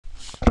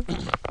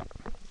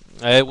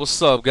Hey,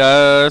 what's up,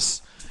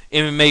 guys?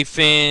 MMA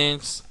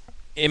fans,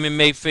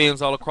 MMA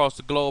fans all across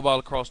the globe, all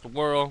across the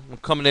world. I'm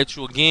coming at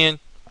you again,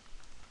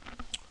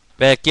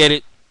 back at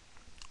it,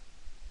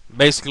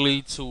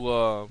 basically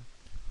to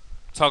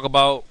talk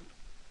about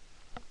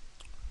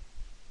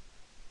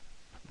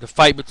the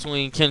fight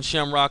between Ken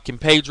Shamrock and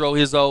Pedro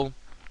Rizzo.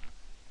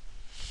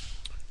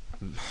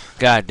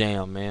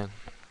 Goddamn, man.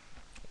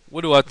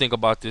 What do I think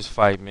about this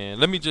fight, man?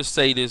 Let me just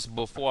say this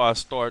before I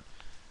start.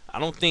 I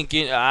don't think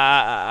it.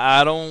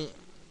 I don't.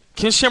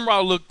 Ken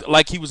Shamrock looked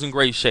like he was in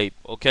great shape.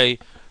 Okay.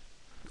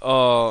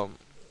 Um,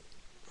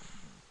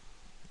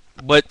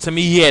 but to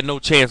me, he had no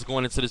chance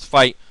going into this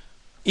fight.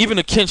 Even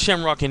a Ken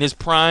Shamrock in his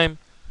prime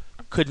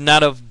could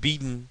not have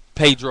beaten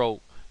Pedro.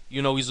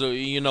 He's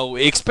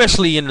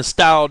especially in the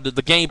style,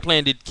 the game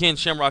plan that Ken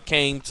Shamrock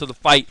came to the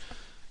fight.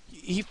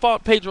 He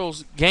fought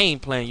Pedro's game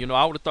plan.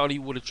 I would have thought he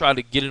would have tried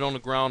to get it on the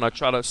ground, or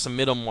try to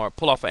submit him, or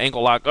pull off an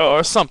ankle lock,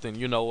 or something.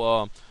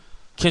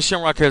 Ken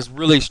Shamrock has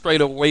really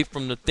strayed away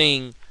from the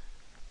thing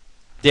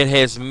that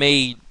has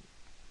made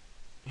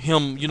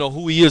him,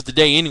 who he is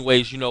today.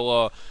 Anyways,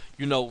 what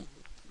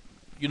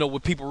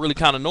people really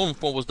kind of know him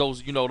for was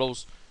those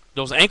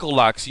ankle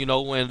locks. And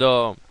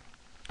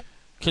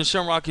Ken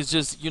Shamrock is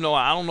just, I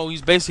don't know,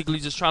 he's basically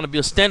just trying to be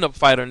a stand-up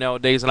fighter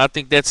nowadays, and I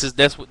think that's his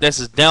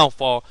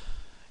downfall.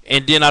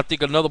 And then I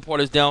think another part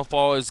of his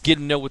downfall is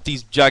getting there with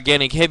these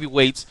gigantic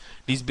heavyweights,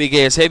 these big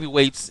ass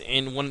heavyweights,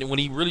 and when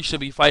he really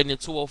should be fighting at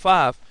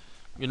 205,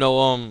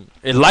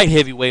 at light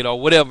heavyweight or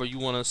whatever you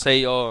want to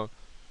say.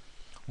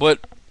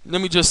 But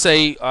let me just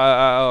say,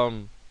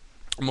 I'm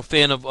a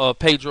fan of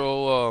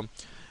Pedro.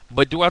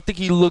 But do I think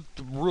he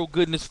looked real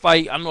good in this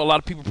fight? I know a lot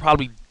of people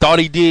probably thought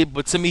he did,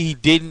 but to me he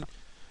didn't.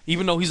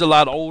 Even though he's a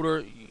lot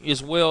older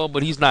as well,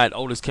 but he's not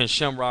old as Ken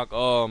Shamrock.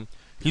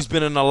 He's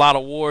been in a lot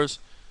of wars.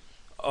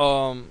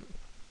 Um,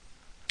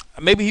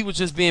 Maybe he was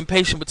just being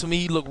patient, but to me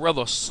he looked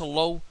rather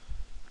slow.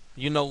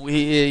 He just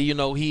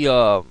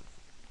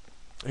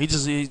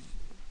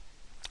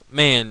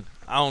man,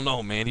 I don't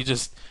know, man.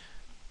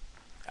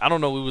 I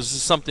don't know. It was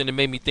just something that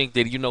made me think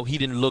that he looked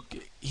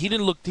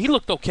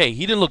okay.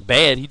 He didn't look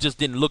bad. He just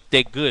didn't look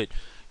that good.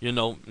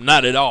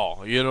 Not at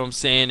all. You know what I'm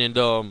saying?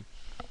 And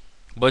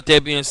but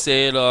that being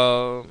said,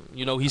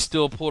 he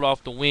still pulled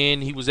off the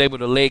win. He was able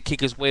to leg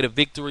kick his way to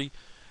victory.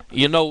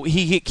 He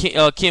hit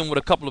Ken with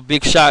a couple of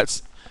big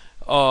shots.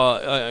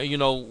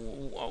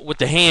 With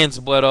the hands,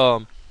 but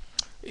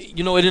it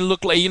didn't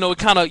look like, it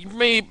kind of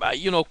made,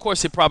 of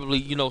course it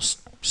probably,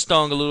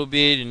 stung a little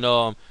bit, and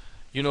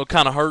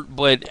kind of hurt,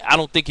 but I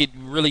don't think it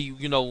really,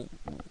 I don't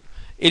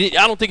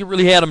think it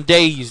really had him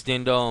dazed.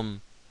 And it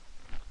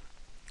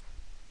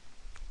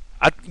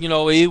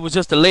was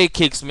just the leg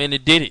kicks, man,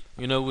 that did it.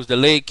 It was the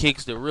leg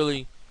kicks that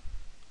really,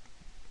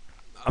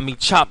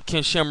 chopped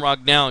Ken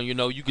Shamrock down.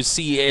 You could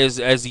see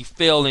as he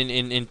fell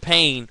in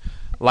pain,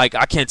 like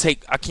I can't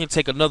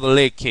take another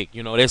leg kick.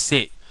 That's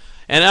it.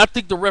 And I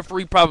think the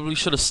referee probably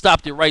should have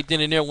stopped it right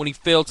then and there when he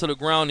fell to the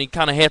ground. He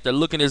kind of had to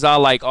look in his eye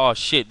like, "Oh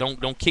shit,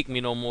 don't kick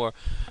me no more."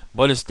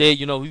 But instead,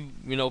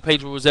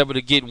 Pedro was able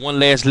to get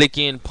one last lick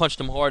in, punched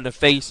him hard in the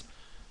face.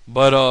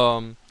 But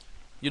I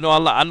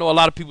know a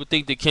lot of people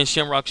think that Ken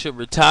Shamrock should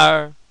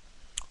retire.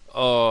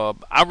 I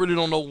really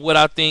don't know what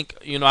I think.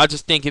 I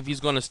just think if he's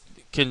gonna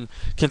can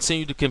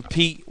continue to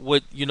compete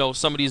with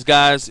some of these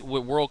guys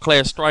with world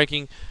class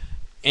striking,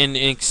 and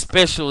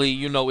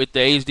especially at the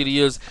age that he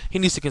is, he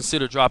needs to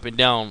consider dropping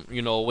down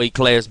a weight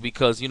class,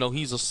 because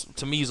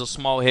to me he's a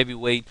small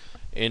heavyweight,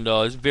 and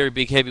there's very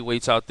big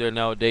heavyweights out there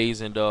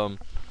nowadays. And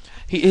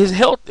his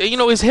health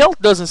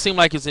doesn't seem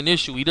like it's an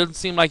issue. He doesn't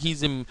seem like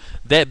he's in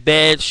that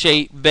bad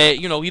shape.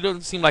 He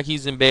doesn't seem like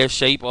he's in bad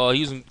shape.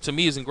 To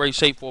me he's in great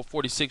shape for a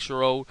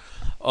 46-year-old.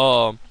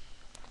 Um,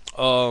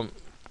 um,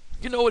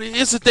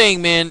 it's the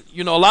thing, man.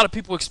 A lot of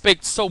people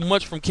expect so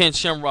much from Ken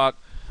Shamrock,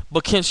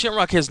 but Ken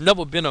Shamrock has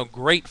never been a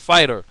great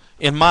fighter,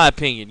 in my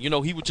opinion.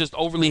 He was just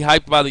overly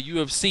hyped by the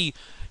UFC.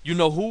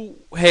 Who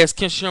has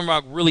Ken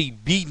Shamrock really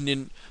beaten,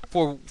 and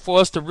for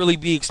us to really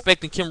be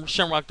expecting Ken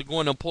Shamrock to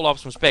go in and pull off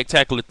some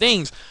spectacular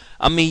things?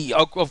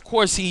 Of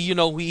course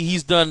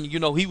he's done.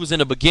 He was in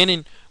the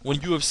beginning when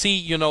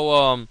UFC, in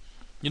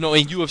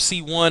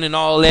UFC 1 and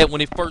all that,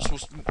 when it first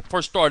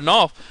starting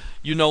off,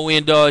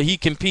 and he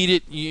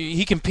competed.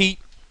 He compete.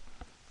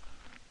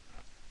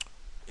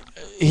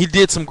 He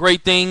did some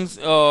great things.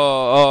 He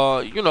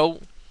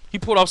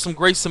pulled off some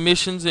great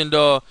submissions, and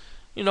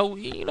he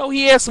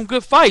had some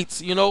good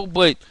fights.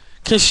 But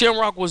Ken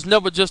Shamrock was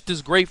never just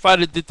this great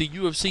fighter that the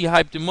UFC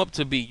hyped him up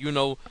to be.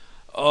 So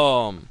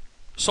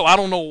I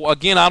don't know.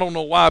 Again, I don't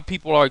know why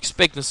people are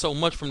expecting so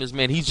much from this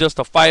man. He's just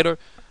a fighter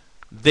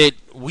that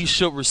we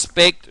should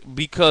respect,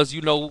 because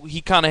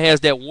he kind of has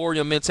that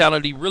warrior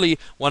mentality. Really,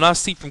 when I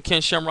see from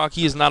Ken Shamrock,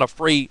 he is not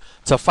afraid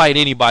to fight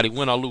anybody,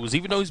 win or lose.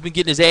 Even though he's been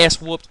getting his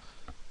ass whooped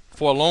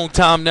for a long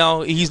time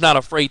now, he's not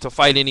afraid to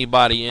fight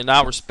anybody, and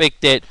I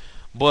respect that.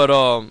 But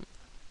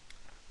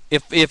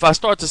if I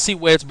start to see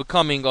where it's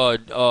becoming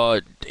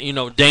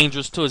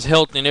dangerous to his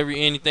health and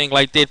anything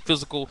like that,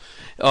 physical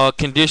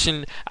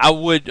condition, I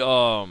would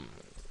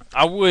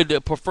I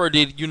would prefer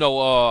that,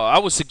 I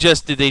would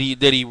suggest that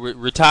he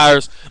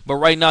retires. But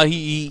right now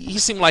he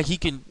seemed like he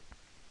can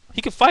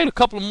fight a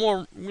couple of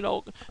more.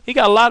 He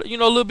got a lot, a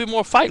little bit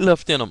more fight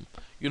left in him.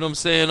 You know what I'm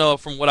saying?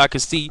 From what I can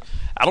see,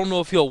 I don't know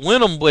if he'll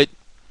win them, but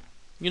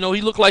he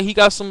looked like he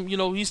got some.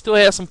 He still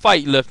has some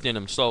fight left in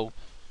him. So,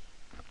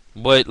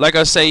 but like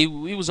I say,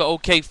 it was an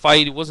okay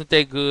fight. It wasn't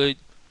that good.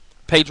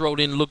 Pedro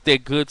didn't look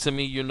that good to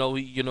me.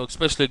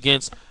 Especially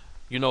against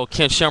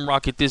Ken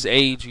Shamrock at this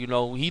age. He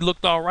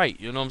looked all right.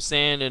 You know what I'm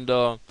saying? And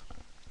I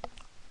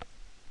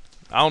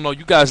don't know.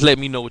 You guys let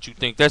me know what you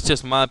think. That's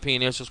just my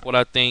opinion. That's just what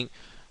I think.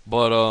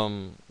 But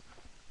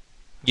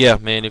yeah,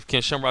 man. If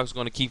Ken Shamrock's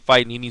going to keep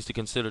fighting, he needs to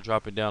consider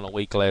dropping down a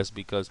weight class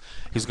because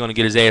he's going to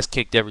get his ass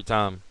kicked every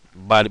time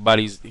by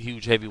these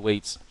huge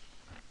heavyweights.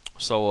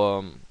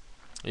 So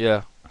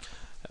yeah,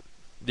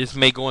 this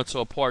may go into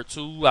a part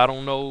two. I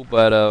don't know,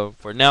 but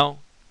for now,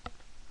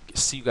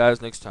 see you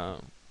guys next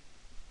time.